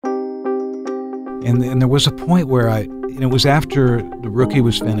And there was a point where it was after The Rookie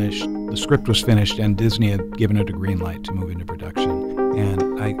was finished, the script was finished, and Disney had given it a green light to move into production.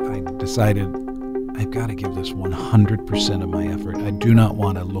 And I decided, I've got to give this 100% of my effort. I do not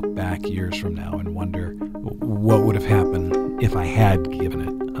want to look back years from now and wonder what would have happened if I had given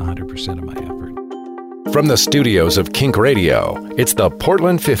it 100% of my effort. From the studios of Kink Radio, it's the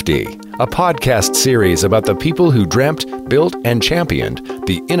Portland 50, a podcast series about the people who dreamt, built, and championed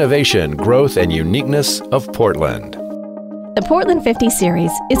the innovation, growth, and uniqueness of Portland. The Portland 50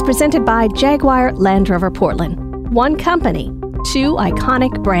 series is presented by Jaguar Land Rover Portland. One company, two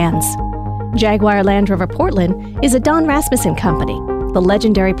iconic brands. Jaguar Land Rover Portland is a Don Rasmussen company, the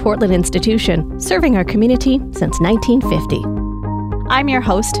legendary Portland institution serving our community since 1950. I'm your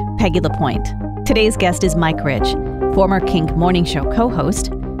host, Peggy LaPointe. Today's guest is Mike Ridge, former Kink Morning Show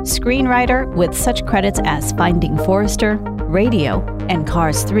co-host, screenwriter with such credits as Finding Forrester, Radio, and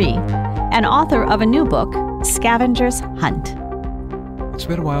Cars 3, and author of a new book, Scavenger's Hunt. It's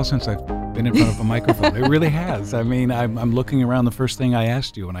been a while since I've been in front of a microphone. It really has. I mean, I'm looking around. The first thing I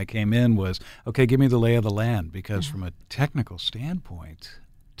asked you when I came in was, okay, give me the lay of the land, because from a technical standpoint,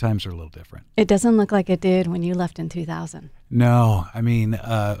 times are a little different. It doesn't look like it did when you left in 2000. No. I mean,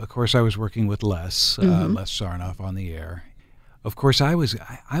 of course, I was working with Les Sarnoff on the air. Of course, I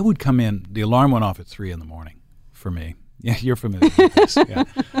would come in. The alarm went off at 3 a.m. for me. Yeah, you're familiar with this. Yeah.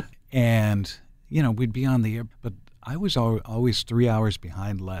 And, we'd be on the air, but I was always 3 hours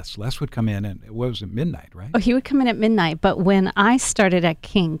behind Les. Les would come in, and it was at midnight, right? Oh, he would come in at midnight. But when I started at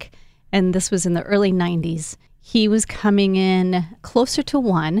Kink, and this was in the early 90s, he was coming in closer to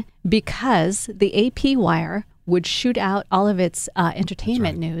 1 because the AP wire would shoot out all of its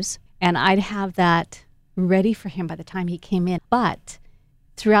entertainment news, and I'd have that ready for him by the time he came in. But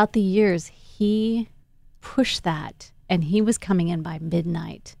throughout the years, he pushed that, and he was coming in by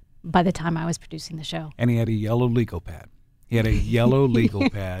midnight by the time I was producing the show. And he had a yellow legal pad. And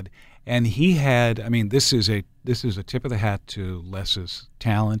he had, this is a tip of the hat to Les's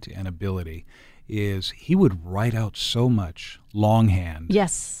talent and ability, is he would write out so much longhand.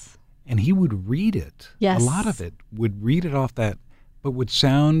 Yes. And he would read it. Yes. A lot of it would read it off that, but would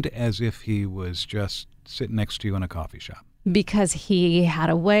sound as if he was just sitting next to you in a coffee shop. Because he had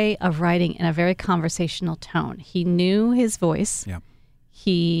a way of writing in a very conversational tone. He knew his voice. Yeah.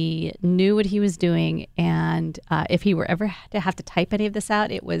 He knew what he was doing, and if he were ever to have to type any of this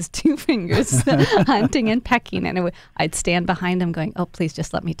out, it was 2 fingers hunting and pecking, and I'd stand behind him going, "Oh, please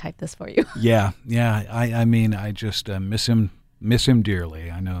just let me type this for you." Yeah. I just miss him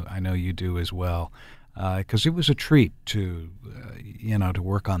dearly. I know you do as well, because it was a treat to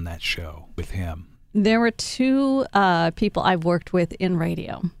work on that show with him. There were 2 people I've worked with in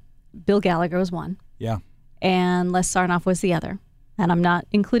radio. Bill Gallagher was one. Yeah. And Les Sarnoff was the other. And I'm not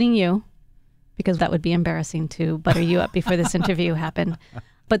including you, because that would be embarrassing to butter you up before this interview happened.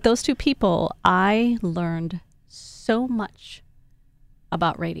 But those 2 people, I learned so much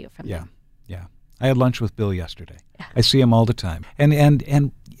about radio from them. Yeah. I had lunch with Bill yesterday. Yeah. I see him all the time.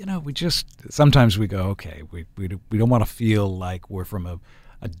 And we just, sometimes we go, okay, we don't want to feel like we're from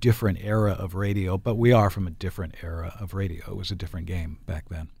a different era of radio, but we are from a different era of radio. It was a different game back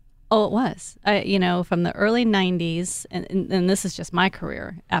then. Oh, it was. From the early 90s, and this is just my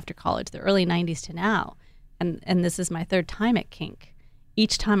career after college, the early 90s to now, and this is my 3rd time at Kink.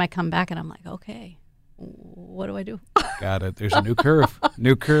 Each time I come back and I'm like, okay, what do I do? Got it. There's a new curve.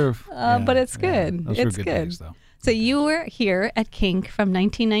 But it's good. Yeah. Those were good days, though. So you were here at Kink from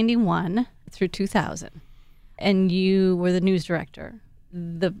 1991 through 2000, and you were the news director.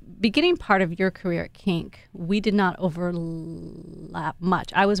 The beginning part of your career at Kink, we did not overlap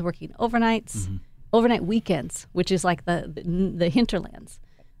much. I was working overnights, overnight weekends, which is like the hinterlands.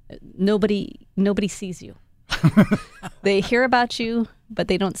 Nobody sees you. They hear about you, but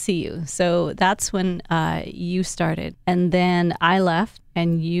they don't see you. So that's when you started. And then I left,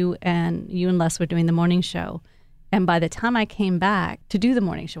 and you and Les were doing the morning show. And by the time I came back to do the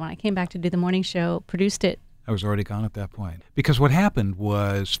morning show, produced it. I was already gone at that point. Because what happened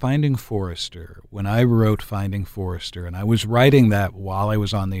was Finding Forrester, when I wrote Finding Forrester, and I was writing that while I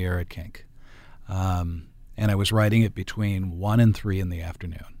was on the air at Kink, and I was writing it between 1 and 3 in the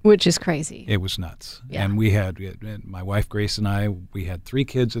afternoon. Which is crazy. It was nuts. Yeah. And we had, my wife Grace and I, we had 3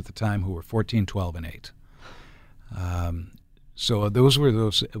 kids at the time who were 14, 12, and 8. So those were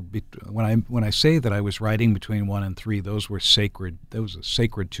when I say that I was writing between 1 and 3, those were sacred. Those were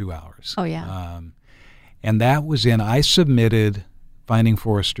sacred 2 hours. Oh yeah. And that was I submitted Finding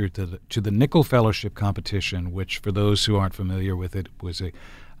Forrester to the Nickel Fellowship competition, which for those who aren't familiar with it was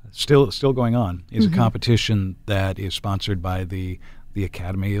still going on. Is a competition that is sponsored by the the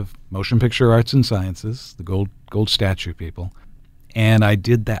Academy of Motion Picture Arts and Sciences, the gold statue people. And I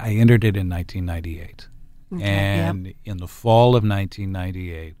did that. I entered it in 1998. Okay, and in the fall of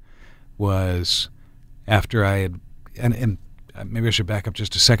 1998 was after I had, and maybe I should back up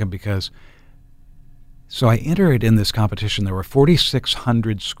just a second because, so I entered in this competition. There were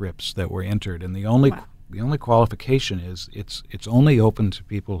 4,600 scripts that were entered, and the only qualification is it's only open to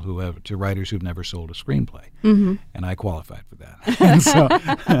people to writers who've never sold a screenplay, and I qualified for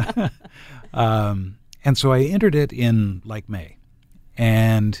that. and so I entered it in like May,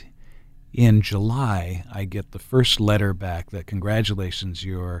 and in July I get the first letter back that congratulations,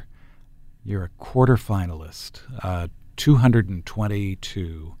 you're a quarterfinalist,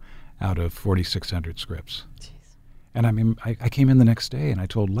 222 out of 4,600 scripts. Jeez. And I mean, I came in the next day and I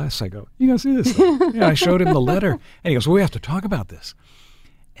told Les, I go, you gotta see this thing. Yeah, I showed him the letter, and he goes, well, we have to talk about this.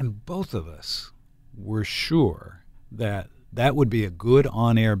 And both of us were sure that that would be a good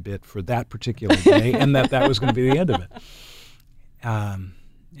on-air bit for that particular day, and that was going to be the end of it.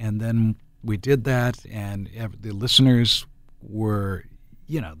 And then we did that, and the listeners were,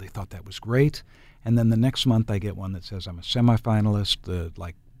 they thought that was great. And then the next month I get one that says I'm a semifinalist, the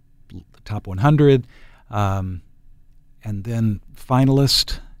top 100, and then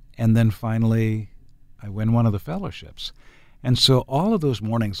finalist, and then finally I win one of the fellowships. And so all of those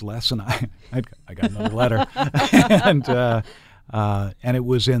mornings, Les and I got another letter, and it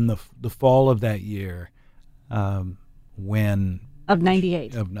was in the fall of that year when of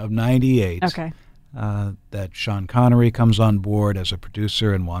 98 of 98. Okay. That Sean Connery comes on board as a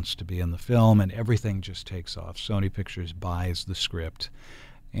producer and wants to be in the film, and everything just takes off. Sony Pictures buys the script,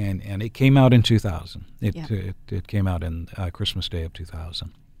 and it came out in 2000. It came out in Christmas Day of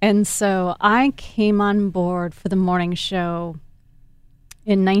 2000. And so I came on board for the morning show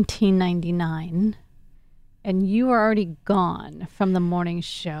in 1999, and you were already gone from the morning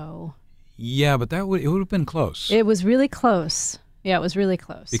show. Yeah, but it would have been close. It was really close. Yeah, it was really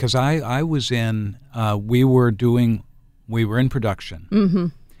close. Because I was in, we were in production. Mm-hmm.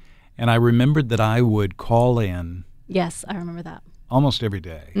 And I remembered that I would call in. Yes, I remember that. Almost every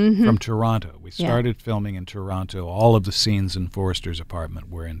day from Toronto. We started filming in Toronto. All of the scenes in Forrester's apartment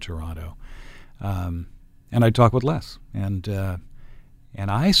were in Toronto. And I'd talk with Les. And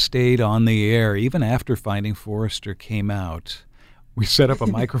I stayed on the air even after Finding Forrester came out. We set up a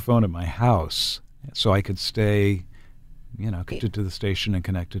microphone at my house so I could stay connected to the station and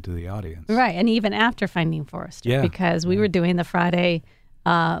connected to the audience. Right, and even after Finding Forrester, because we were doing the Friday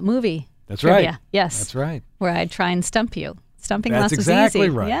movie That's trivia. Right. Yes. That's right. Where I'd try and stump you. Stumping That's Les was exactly easy.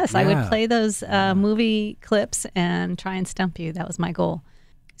 Right. Yes, yeah. I would play those movie clips and try and stump you. That was my goal.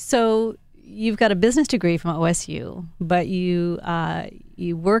 So you've got a business degree from OSU, but you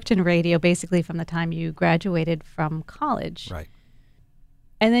worked in radio basically from the time you graduated from college. Right.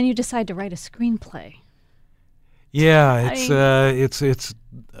 And then you decide to write a screenplay. Yeah, it's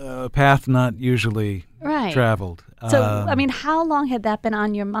a path not usually traveled. So, how long had that been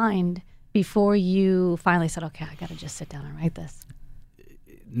on your mind before you finally said, okay, I got to just sit down and write this?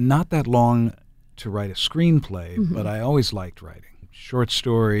 Not that long to write a screenplay, but I always liked writing. Short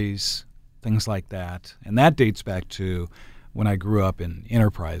stories, things like that. And that dates back to when I grew up in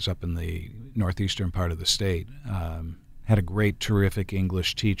Enterprise up in the northeastern part of the state. Had a great, terrific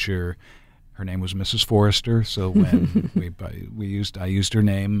English teacher. Her name was Mrs. Forrester, so when I used her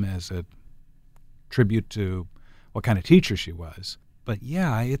name as a tribute to what kind of teacher she was. But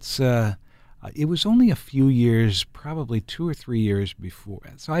yeah, it was only a few years, probably 2 or 3 years before.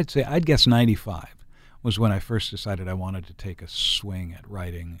 So I'd guess 95 was when I first decided I wanted to take a swing at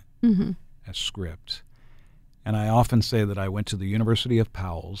writing a script. And I often say that I went to the University of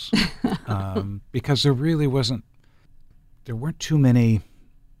Powell's because there weren't too many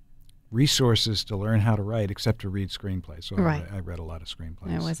resources to learn how to write except to read screenplays. So I read a lot of screenplays.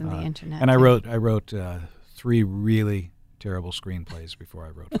 There wasn't the internet. And I wrote 3 really terrible screenplays before I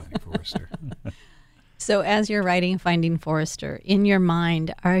wrote Finding Forrester. So as you're writing Finding Forrester, in your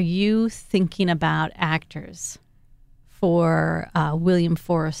mind, are you thinking about actors for William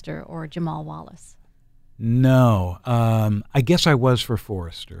Forrester or Jamal Wallace? No. I guess I was for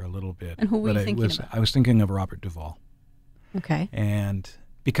Forrester a little bit. And who were you thinking about? I was thinking of Robert Duvall. Okay. And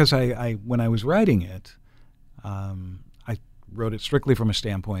because I when I was writing it, I wrote it strictly from a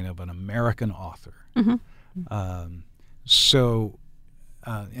standpoint of an American author. And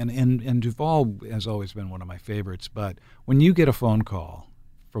Duvall has always been one of my favorites. But when you get a phone call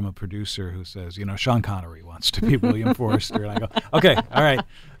from a producer who says, Sean Connery wants to be William Forrester, and I go, okay, all right,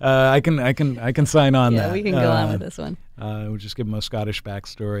 I can sign on that. Yeah, we can go on with this one. We'll just give him a Scottish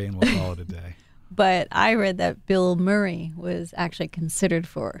backstory, and we'll call it a day. But I read that Bill Murray was actually considered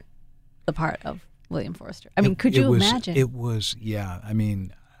for the part of William Forrester. I mean, could you imagine? It was, yeah. I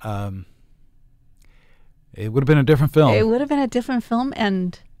mean, it would have been a different film. It would have been a different film,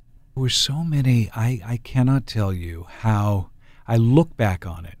 and there were so many. I cannot tell you how I look back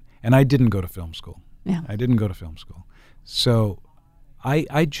on it, and I didn't go to film school. Yeah. I didn't go to film school. So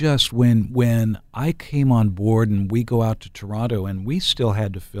I just, when I came on board and we go out to Toronto and we still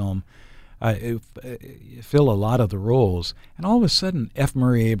had to film, fill a lot of the roles, and all of a sudden F.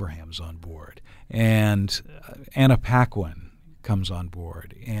 Murray Abraham's on board, and Anna Paquin comes on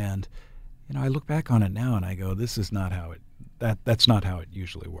board, and I look back on it now and I go, this is not how it. That's not how it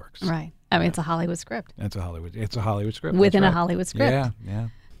usually works. Right. I mean, it's a Hollywood script. It's a Hollywood script. Within That's a right. Hollywood script. Yeah.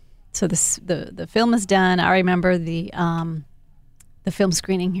 So the film is done. I remember the film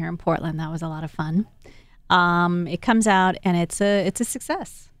screening here in Portland. That was a lot of fun. It comes out and it's a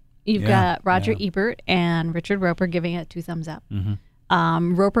success. You've got Roger Ebert and Richard Roeper giving it 2 thumbs up.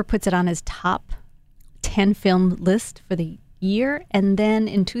 Mm-hmm. Roeper puts it on his top 10 film list for the year, and then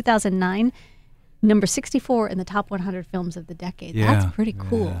in 2009, number 64 in the top 100 films of the decade. That's pretty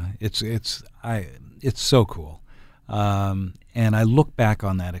cool. Yeah. It's so cool. And I look back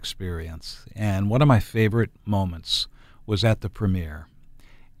on that experience, and one of my favorite moments was at the premiere.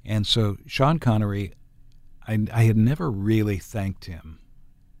 And so Sean Connery, I had never really thanked him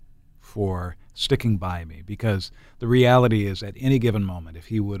for sticking by me, because the reality is at any given moment, if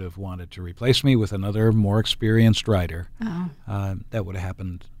he would have wanted to replace me with another more experienced writer, that would have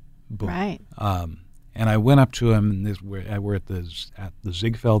happened. Boom. Right. And I went up to him, and we're at the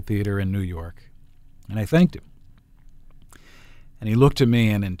Ziegfeld Theater in New York, and I thanked him. And he looked at me,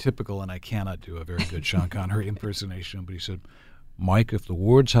 and in typical, and I cannot do a very good Sean Connery impersonation, but he said, "Mike, if the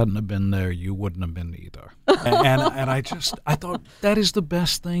words hadn't have been there, you wouldn't have been either." and I thought that is the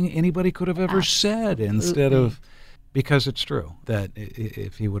best thing anybody could have ever said, instead of, because it's true, that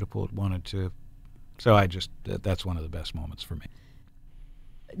if he would have wanted to. So that's one of the best moments for me.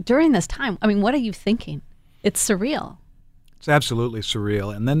 During this time, I mean, what are you thinking? It's surreal. It's absolutely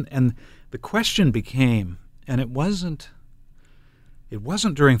surreal. And the question became, and it wasn't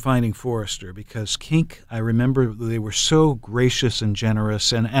during Finding Forrester, because Kink, I remember they were so gracious and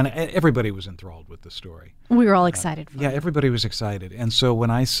generous, and everybody was enthralled with the story. We were all excited for it. Yeah, everybody was excited. And so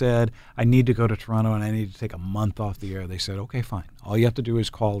when I said I need to go to Toronto and I need to take a month off the air, they said, okay, fine. All you have to do is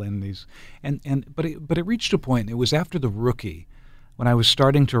call in these. But it reached a point, it was after The Rookie, when I was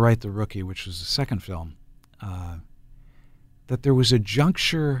starting to write The Rookie, which was the second film, that there was a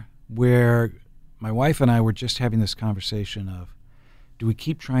juncture where my wife and I were just having this conversation of, do we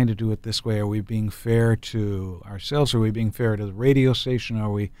keep trying to do it this way? Are we being fair to ourselves? Are we being fair to the radio station?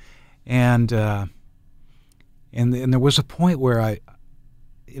 Are we? And there was a point where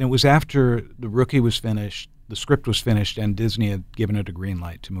it was after The Rookie was finished, the script was finished, and Disney had given it a green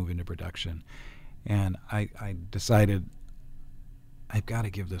light to move into production. And I decided, I've got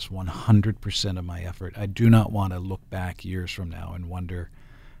to give this 100% of my effort. I do not want to look back years from now and wonder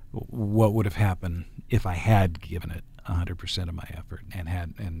what would have happened if I had given it 100% of my effort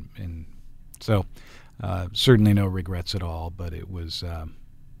and so certainly no regrets at all. But it was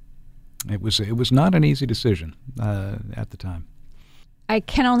not an easy decision at the time. I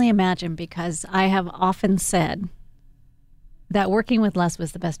can only imagine, because I have often said that working with Les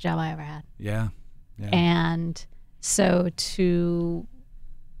was the best job I ever had. Yeah. And so to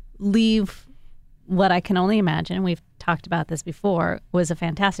leave what I can only imagine, and we've talked about this before, was a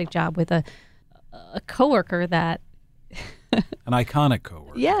fantastic job with a coworker that an iconic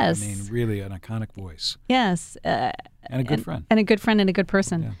coworker. Yes. I mean, really an iconic voice. Yes. And a good friend. And a good friend and a good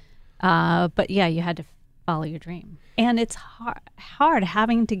person. Yeah. But yeah, you had to follow your dream. And it's hard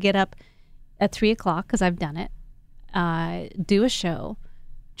having to get up at 3 o'clock, because I've done it, do a show,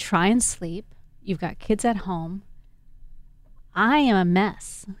 try and sleep. You've got kids at home. I am a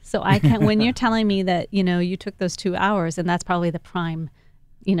mess. So I can't, when you're telling me that, you took those 2 hours, and that's probably the prime,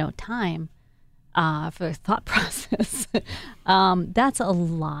 time for thought process, that's a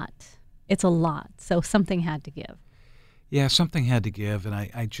lot. It's a lot. So something had to give. Yeah, something had to give. And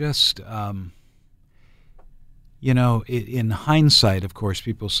I just, in hindsight, of course,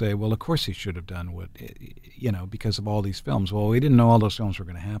 people say, well, of course he should have done what, because of all these films. Well, we didn't know all those films were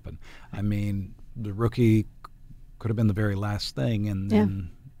going to happen. I mean, The Rookie could have been the very last thing, and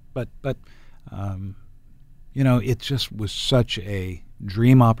then, but it just was such a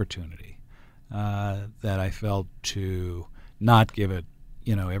dream opportunity that I felt to not give it,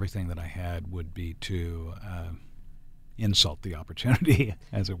 everything that I had would be to insult the opportunity,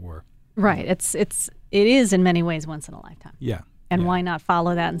 as it were. Right. It is in many ways once in a lifetime. Yeah. And why not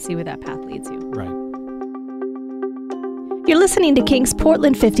follow that and see where that path leads you? Right. You're listening to King's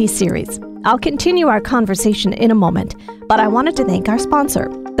Portland 50 series. I'll continue our conversation in a moment, but I wanted to thank our sponsor.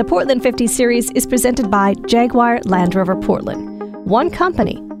 The Portland 50 series is presented by Jaguar Land Rover Portland. One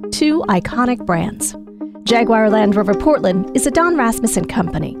company, two iconic brands. Jaguar Land Rover Portland is a Don Rasmussen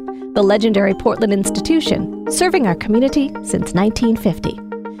company, the legendary Portland institution, serving our community since 1950.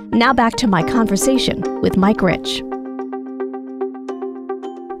 Now back to my conversation with Mike Rich.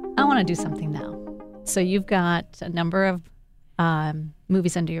 I want to do something now. So you've got a number of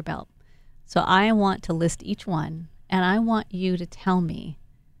movies under your belt. So I want to list each one, and I want you to tell me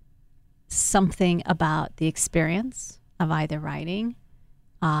something about the experience of either writing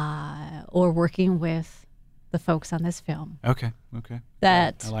or working with the folks on this film. Okay.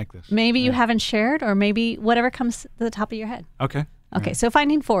 That I like this. maybe you haven't shared, or maybe whatever comes to the top of your head. Okay. Okay, so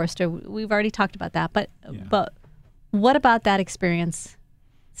Finding Forrester, we've already talked about that, but what about that experience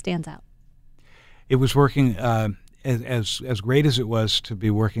stands out? It was working as great as it was to be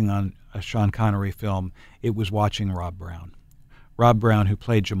working on a Sean Connery film. It was watching Rob Brown, who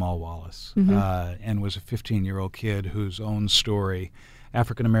played Jamal Wallace, and was a 15-year-old kid whose own story,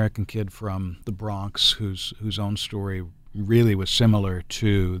 African-American kid from the Bronx, whose own story really was similar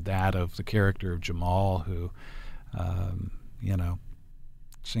to that of the character of Jamal, who,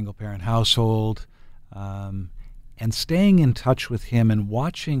 single-parent household, and staying in touch with him and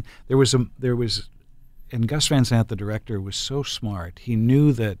watching. And Gus Van Sant, the director, was so smart. He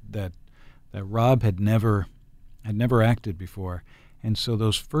knew that Rob had never acted before. And so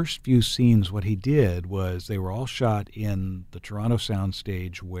those first few scenes, what he did was they were all shot in the Toronto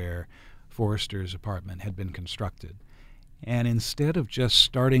soundstage where Forrester's apartment had been constructed. And instead of just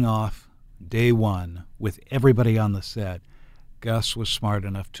starting off day one with everybody on the set, Gus was smart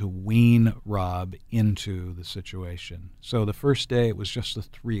enough to wean Rob into the situation. So the first day, it was just the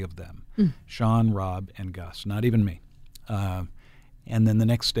three of them, Sean, Rob, and Gus, not even me. And then the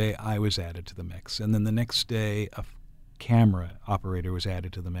next day, I was added to the mix. And then the next day, a camera operator was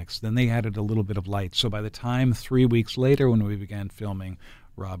added to the mix. Then they added a little bit of light. So by the time 3 weeks later, when we began filming,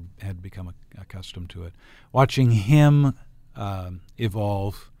 Rob had become accustomed to it. Watching him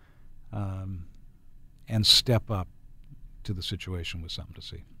evolve and step up to the situation was something to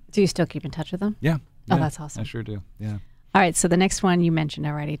see. Do you still keep in touch with them? Yeah. Oh, that's awesome. I sure do, yeah. All right, so the next one you mentioned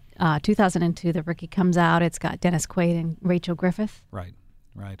already, 2002, The Rookie comes out. It's got Dennis Quaid and Rachel Griffith. Right.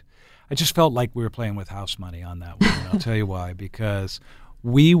 I just felt like we were playing with house money on that one, and I'll tell you why. Because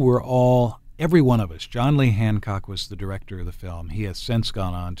we were all, every one of us, John Lee Hancock was the director of the film. He has since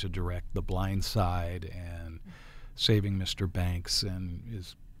gone on to direct The Blind Side and Saving Mr. Banks and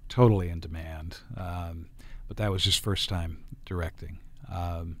is totally in demand. But that was his first time directing.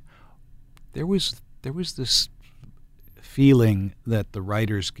 There was this feeling that the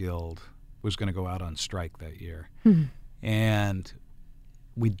Writers Guild was going to go out on strike that year. And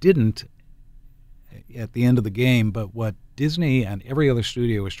we didn't at the end of the game, but what Disney and every other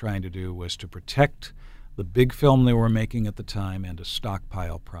studio was trying to do was to protect the big film they were making at the time and to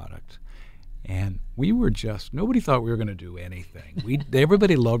stockpile product. And we were nobody thought we were going to do anything.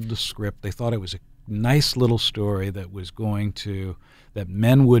 Everybody loved the script. They thought it was a nice little story that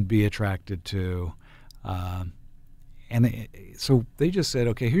men would be attracted to. So they just said,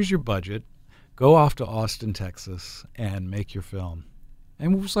 okay, here's your budget. Go off to Austin, Texas, and make your film.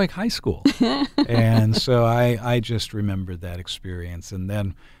 And it was like high school. And so I just remembered that experience. And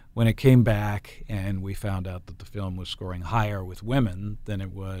then when it came back and we found out that the film was scoring higher with women than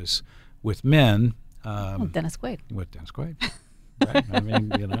it was with men. Dennis Quaid. With Dennis Quaid. Right? I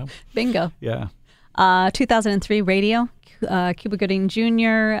mean, Bingo. Yeah. 2003, Radio, Cuba Gooding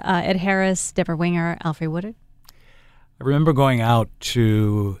Jr., Ed Harris, Deborah Winger, Alfre Woodard. I remember going out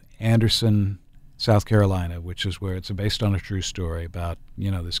to Anderson, South Carolina, which is where it's based on a true story about,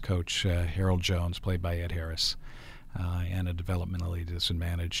 this coach, Harold Jones, played by Ed Harris, and a developmentally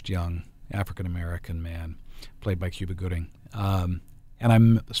disadvantaged young African-American man, played by Cuba Gooding. And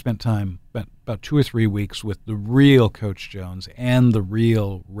I spent about 2 or 3 weeks with the real Coach Jones and the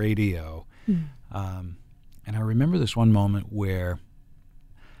real Radio. And I remember this one moment where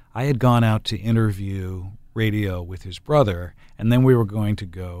I had gone out to interview Radio with his brother, and then we were going to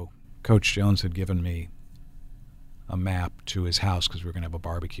go. Coach Jones had given me a map to his house because we were going to have a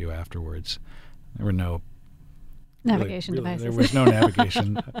barbecue afterwards. There were no navigation devices. There was no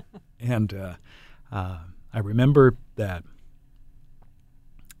navigation. And I remember that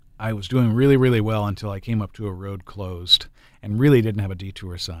I was doing really, really well until I came up to a road closed and really didn't have a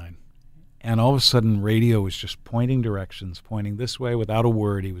detour sign. And all of a sudden, Radio was just pointing directions, pointing this way without a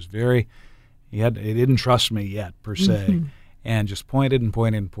word. He didn't trust me yet, per se. and just pointed and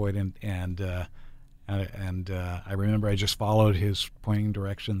pointed and pointed, and I remember I just followed his pointing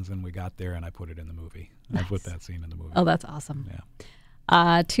directions, and we got there, and I put it in the movie. Nice. I put that scene in the movie. Oh, that's awesome.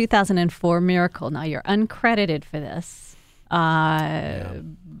 Yeah. 2004 Miracle. Now, you're uncredited for this,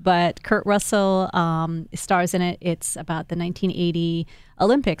 but Kurt Russell stars in it. It's about the 1980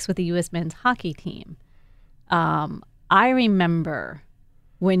 Olympics with the U.S. men's hockey team. I remember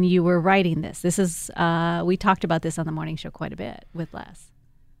when you were writing this. This is we talked about this on the morning show quite a bit with Les.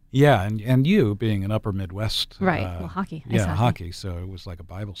 Yeah, and you being an Upper Midwest, right? Well, hockey. Yeah, hockey. So it was like a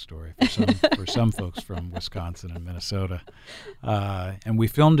Bible story for some folks from Wisconsin and Minnesota, and we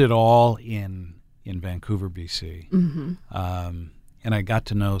filmed it all in Vancouver, BC. Mm-hmm. And I got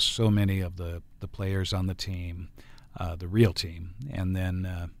to know so many of the players on the team, the real team, and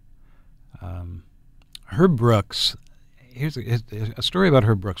then Herb Brooks. Here's a story about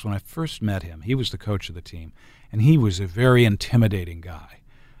Herb Brooks. When I first met him, he was the coach of the team, and he was a very intimidating guy.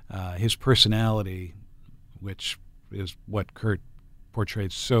 His personality, which is what Kurt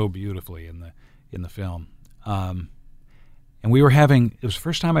portrayed so beautifully in the film, and we were having, it was the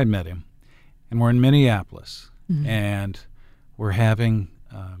first time I'd met him, and we're in Minneapolis, mm-hmm. and we're having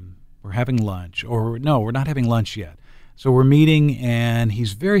lunch, or no, we're not having lunch yet. So we're meeting, and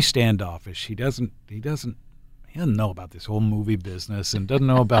he's very standoffish. He doesn't know about this whole movie business, and doesn't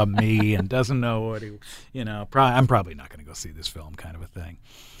know about me, and doesn't know what I'm probably not going to go see this film, kind of a thing.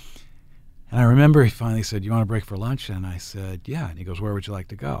 And I remember he finally said, "You want to break for lunch?" And I said, "Yeah." And he goes, "Where would you like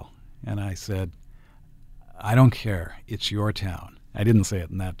to go?" And I said, "I don't care. It's your town." I didn't say it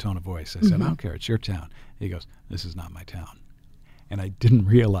in that tone of voice. I said, mm-hmm. "I don't care. It's your town." He goes, "This is not my town." And I didn't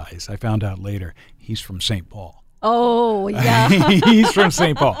realize, I found out later, he's from St. Paul. Oh, yeah. He's from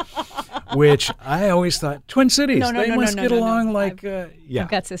St. Paul, which I always thought, Twin Cities, they must get along like, yeah. I've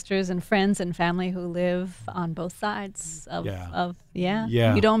got sisters and friends and family who live on both sides of Yeah.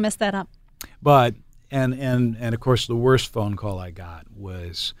 You don't mess that up. But, and of course, the worst phone call I got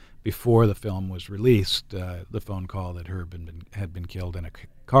was before the film was released, the phone call that Herb had been killed in a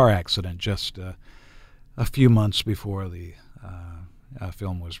car accident just a few months before the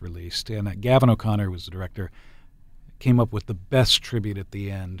film was released. And Gavin O'Connor was the director, came up with the best tribute at the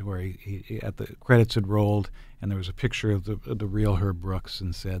end, where he at the credits had rolled, and there was a picture of the real Herb Brooks,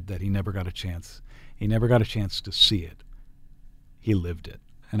 and said that he never got a chance. He never got a chance to see it. He lived it.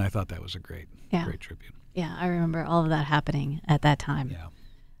 And I thought that was a great tribute. Yeah, I remember all of that happening at that time.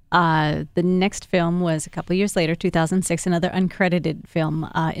 Yeah. The next film was a couple of years later, 2006, another uncredited film,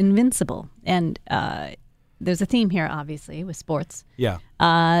 Invincible. And there's a theme here, obviously, with sports. Yeah.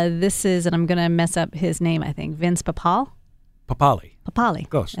 This is, and I'm going to mess up his name, I think, Vince Papale. Papale.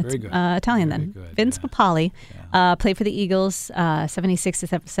 Close. Very good. Italian very then. Good, Vince Papale played for the Eagles, 76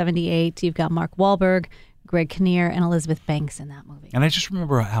 to 78. You've got Mark Wahlberg, Greg Kinnear, and Elizabeth Banks in that movie. And I just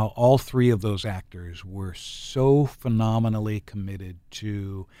remember how all three of those actors were so phenomenally committed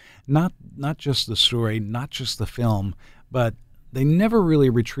to not just the story, not just the film, but they never really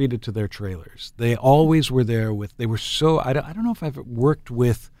retreated to their trailers. They always were there they were so, I don't know if I've worked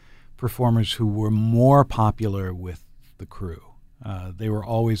with performers who were more popular with the crew. They were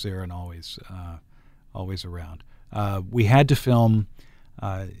always there and always around. We had to film,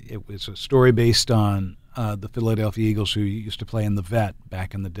 it was a story based on the Philadelphia Eagles, who used to play in the Vet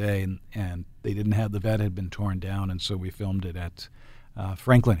back in the day, and they didn't have, the Vet had been torn down, and so we filmed it at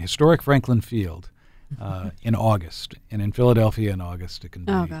historic Franklin Field in August. And in Philadelphia in August, it can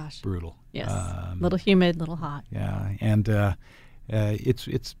be brutal. Yes, little humid, little hot. Yeah, and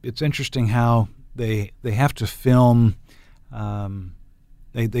it's interesting how they have to film.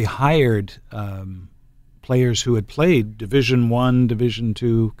 They hired players who had played Division I, Division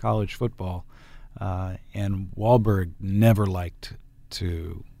II college football. And Wahlberg never liked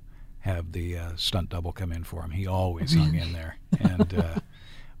to have the stunt double come in for him. He always hung in there. And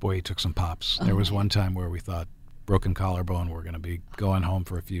boy, he took some pops. There was one time where we thought broken collarbone, we're going to be going home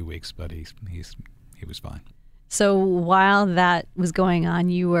for a few weeks, but he was fine. So while that was going on,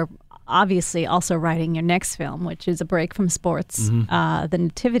 you were obviously also writing your next film, which is a break from sports, mm-hmm. The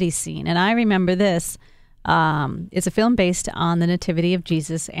nativity scene. And I remember this. It's a film based on the nativity of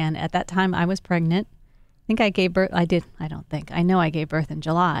Jesus, and at that time I was pregnant. I think I gave birth. I know I gave birth in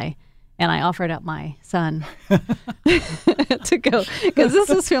July, and I offered up my son to go, because this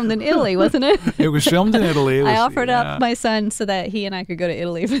was filmed in Italy, wasn't it? It was filmed in Italy. I offered up my son so that he and I could go to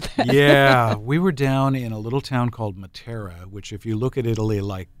Italy for that. Yeah, we were down in a little town called Matera, which, if you look at Italy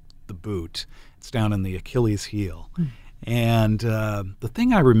like the boot, it's down in the Achilles heel. And the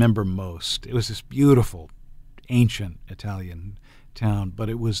thing I remember most, it was this beautiful, ancient Italian town, but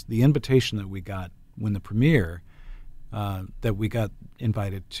it was the invitation that we got when the premiere that we got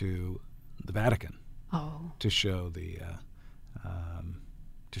invited to the Vatican to show the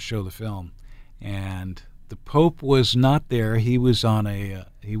film, and the Pope was not there. He was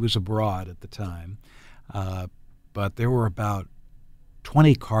he was abroad at the time, but there were about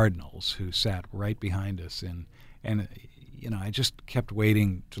 20 cardinals who sat right behind us, and I just kept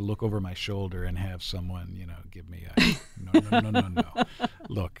waiting to look over my shoulder and have someone give me a no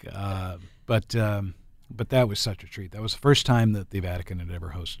look. But that was such a treat. That was the first time that the Vatican had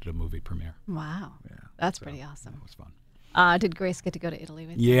ever hosted a movie premiere. Wow, that's pretty awesome. That was fun. Did Grace get to go to Italy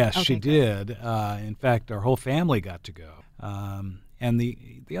with you? Yes, Okay, she good. did. In fact, our whole family got to go. And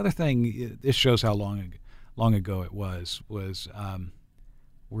the other thing, this shows how long ago it was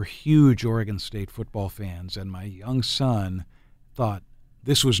we're huge Oregon State football fans, and my young son thought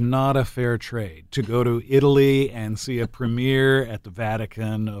this was not a fair trade to go to Italy and see a premiere at the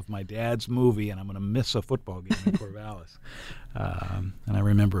Vatican of my dad's movie, and I'm going to miss a football game in Corvallis. And I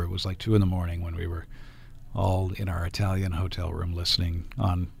remember it was like 2 a.m. when we were all in our Italian hotel room listening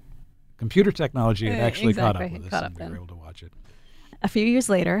on computer technology. It actually caught up with us, and we were able to watch it. A few years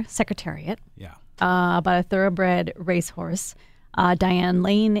later, Secretariat, Yeah. about a thoroughbred racehorse. Diane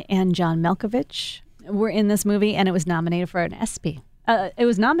Lane and John Malkovich were in this movie, and it was nominated for an ESPY. It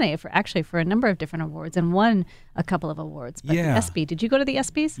was nominated for a number of different awards and won a couple of awards. But Yeah. the ESPY, did you go to the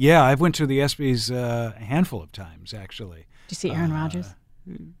ESPYs? Yeah, I've went to the ESPYs a handful of times, actually. Did you see Aaron Rodgers?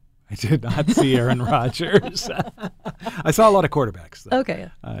 I did not see Aaron Rodgers. I saw a lot of quarterbacks, though. Okay.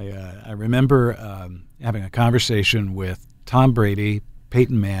 I remember having a conversation with Tom Brady,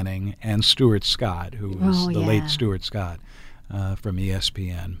 Peyton Manning, and Stuart Scott, who was the late Stuart Scott from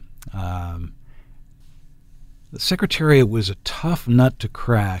ESPN. The Secretariat was a tough nut to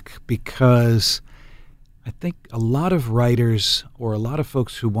crack because I think a lot of writers or a lot of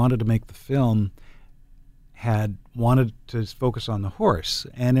folks who wanted to make the film had wanted to focus on the horse,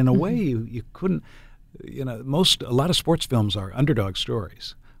 and in a way you couldn't. A lot of sports films are underdog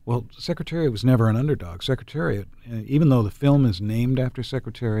stories. Well, Secretariat was never an underdog. Secretariat, even though the film is named after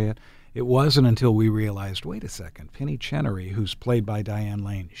Secretariat, it wasn't until we realized, wait a second, Penny Chenery, who's played by Diane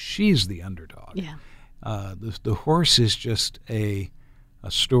Lane, she's the underdog. Yeah. The horse is just a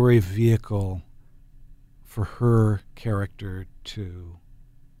story vehicle for her character to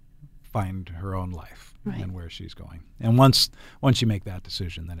find her own life and where she's going. And once you make that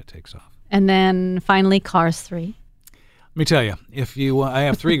decision, then it takes off. And then finally, Cars 3. Let me tell you, I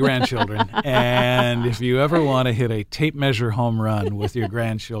have 3 grandchildren, and if you ever want to hit a tape measure home run with your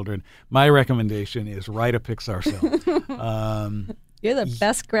grandchildren, my recommendation is write a Pixar film. You're the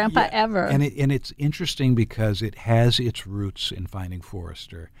best grandpa ever. And it's interesting because it has its roots in Finding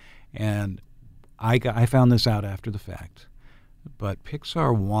Forrester. And I found this out after the fact. But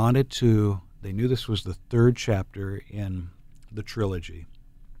Pixar they knew this was the 3rd chapter in the trilogy.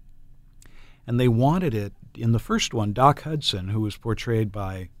 And they wanted it, in the first one, Doc Hudson, who was portrayed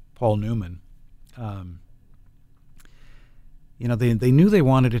by Paul Newman, they knew they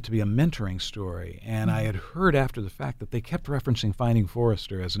wanted it to be a mentoring story. And I had heard after the fact that they kept referencing Finding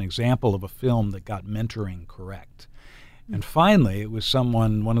Forrester as an example of a film that got mentoring correct. And finally, it was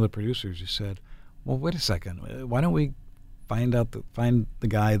one of the producers who said, well, wait a second, why don't we find the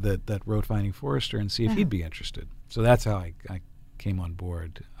guy that wrote Finding Forrester and see if he'd be interested. So that's how I came on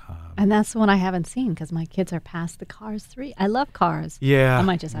board. And that's the one I haven't seen because my kids are past the Cars 3. I love Cars. Yeah. I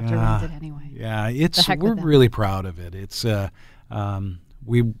might just have to rent it anyway. Yeah, we're really proud of it. It's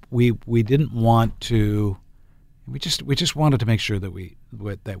we didn't want to. We just wanted to make sure that we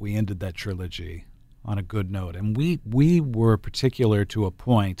ended that trilogy on a good note, and we were particular to a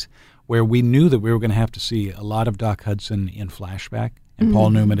point where we knew that we were going to have to see a lot of Doc Hudson in flashback. And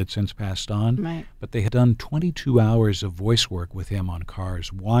Paul Newman had since passed on. Right. But they had done 22 hours of voice work with him on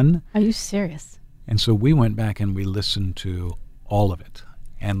Cars 1. Are you serious? And so we went back and we listened to all of it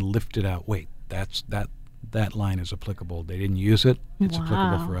and lifted out, wait, that line is applicable. They didn't use it. It's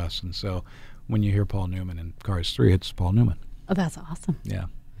applicable for us. And so when you hear Paul Newman in Cars 3, it's Paul Newman. Oh, that's awesome. Yeah.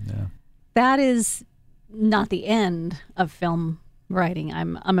 That is not the end of film writing.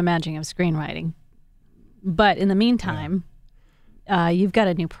 I'm imagining of screenwriting. But in the meantime... you've got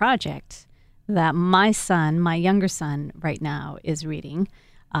a new project that my younger son right now is reading.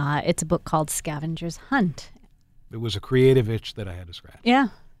 It's a book called Scavenger's Hunt. It was a creative itch that I had to scratch. Yeah.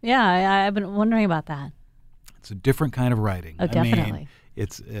 I've been wondering about that. It's a different kind of writing. Oh, definitely. I mean,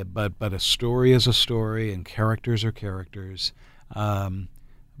 it's but a story is a story and characters are characters.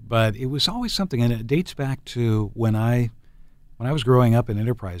 But it was always something, and it dates back to when I was growing up in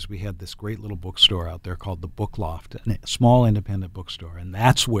Enterprise, we had this great little bookstore out there called the Book Loft, a small independent bookstore, and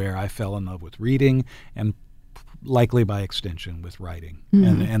that's where I fell in love with reading and likely by extension with writing.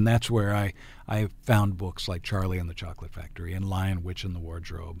 And that's where I found books like Charlie and the Chocolate Factory and Lion, Witch, and the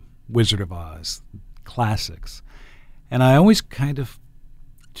Wardrobe, Wizard of Oz, classics. And I always kind of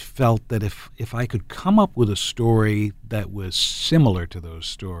felt that if I could come up with a story that was similar to those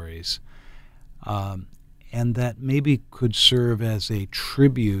stories, and that maybe could serve as a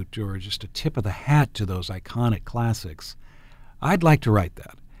tribute or just a tip of the hat to those iconic classics, I'd like to write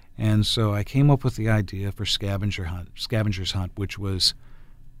that. And so I came up with the idea for Scavenger's Hunt, which was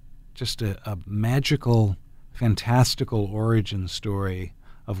just a magical, fantastical origin story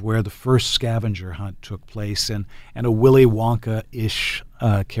of where the first scavenger hunt took place, and a Willy Wonka-ish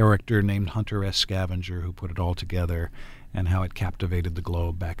character named Hunter S. Scavenger who put it all together, and how it captivated the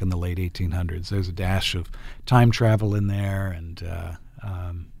globe back in the late 1800s. There's a dash of time travel in there, and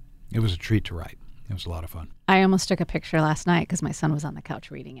it was a treat to write. It was a lot of fun. I almost took a picture last night because my son was on the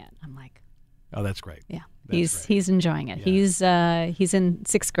couch reading it. I'm like, oh, that's great. Yeah, that's he's enjoying it. Yeah. He's in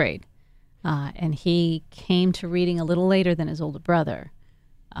 6th grade, and he came to reading a little later than his older brother,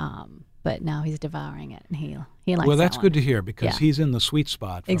 but now he's devouring it, and he likes. Well, that's that good one. to hear, because he's in the sweet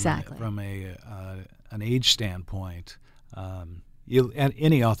spot from an age standpoint. And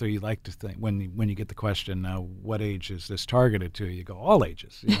any author, you like to think, when you get the question, now what age is this targeted to? You go, all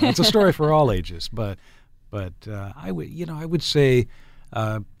ages. It's a story for all ages. But I would say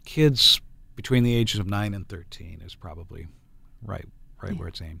kids between the ages of 9 and 13 is probably right where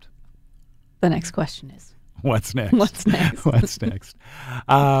it's aimed. The next question is, what's next? What's next? What's next?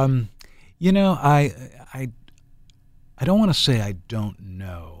 I don't want to say I don't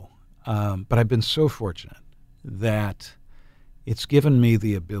know, but I've been so fortunate that it's given me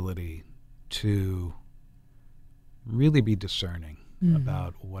the ability to really be discerning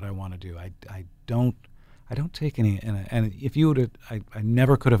about what I want to do. I don't take any, and if you would, I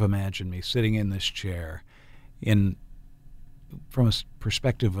never could have imagined me sitting in this chair from a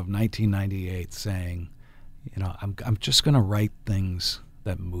perspective of 1998 saying, I'm just going to write things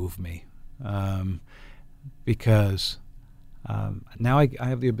that move me, because now I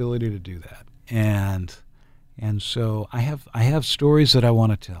have the ability to do that, and so I have stories that I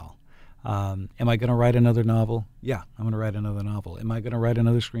want to tell. Am I going to write another novel? Yeah, I'm going to write another novel. Am I going to write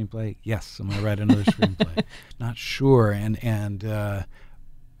another screenplay? Yes, I'm going to write another screenplay. Not sure. And the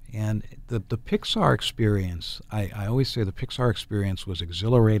Pixar experience, I always say the Pixar experience was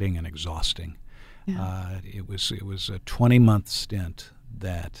exhilarating and exhausting. Yeah. It was a 20-month stint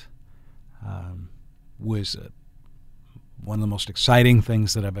that was one of the most exciting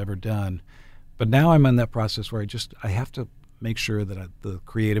things that I've ever done. But now I'm in that process where I have to make sure that the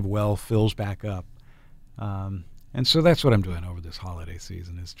creative well fills back up. And so that's what I'm doing over this holiday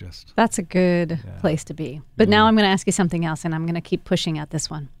season. Is just that's a good place to be. But now I'm going to ask you something else, and I'm going to keep pushing at this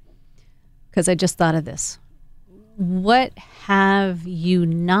one because I just thought of this. What have you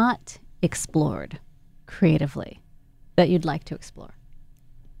not explored creatively that you'd like to explore?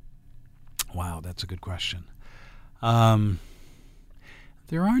 Wow, that's a good question.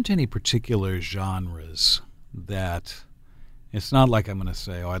 There aren't any particular genres that it's not like I'm going to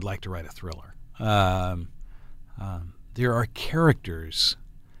say, I'd like to write a thriller. There are characters.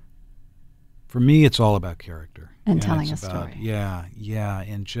 For me, it's all about character. And telling a story. Yeah,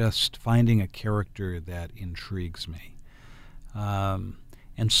 and just finding a character that intrigues me. And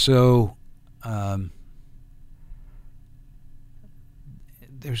so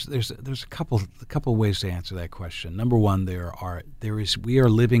there's a couple ways to answer that question. Number one, we are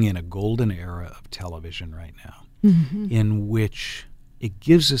living in a golden era of television right now, in which it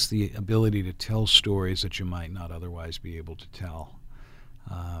gives us the ability to tell stories that you might not otherwise be able to tell.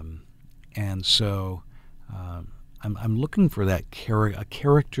 And so I'm looking for that a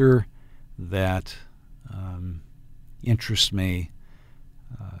character that interests me.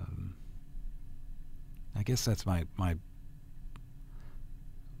 I guess that's my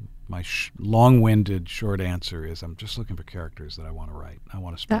long-winded short answer is I'm just looking for characters that I want to write. I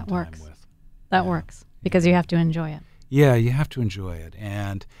want to spend time with. That works because you have to enjoy it. Yeah, you have to enjoy it,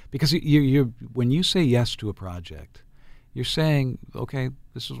 and because you when you say yes to a project, you're saying, okay,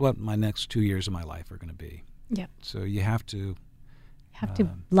 this is what my next 2 years of my life are going to be. Yeah. So you have to. You have to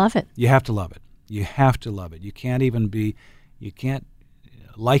love it. You have to love it. You have to love it. You can't even be. You can't.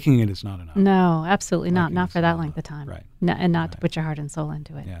 Liking it is not enough. No, absolutely not. Not for that length of time. Right. No, and not to put your heart and soul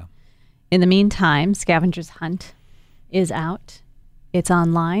into it. Yeah. In the meantime, Scavenger's Hunt is out. It's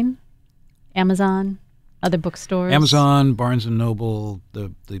online, Amazon, other bookstores. Amazon, Barnes & Noble,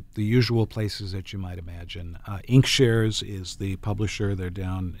 the usual places that you might imagine. Inkshares is the publisher. They're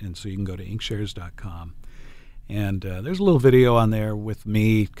down, and so you can go to inkshares.com. And there's a little video on there with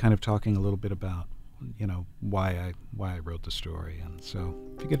me kind of talking a little bit about why I wrote the story. And so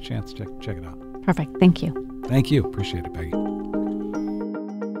if you get a chance, check it out. Perfect. Thank you. Thank you. Appreciate it, Peggy.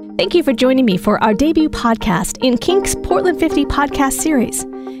 Thank you for joining me for our debut podcast in Kink's Portland 50 podcast series.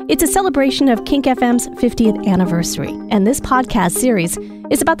 It's a celebration of Kink FM's 50th anniversary, and this podcast series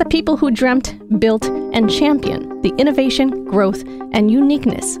is about the people who dreamt, built, and championed the innovation, growth, and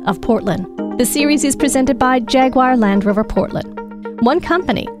uniqueness of Portland. The series is presented by Jaguar Land Rover Portland. One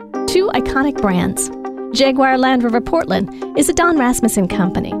company, two iconic brands. Jaguar Land Rover Portland is a Don Rasmussen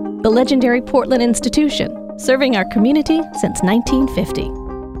company, the legendary Portland institution, serving our community since 1950.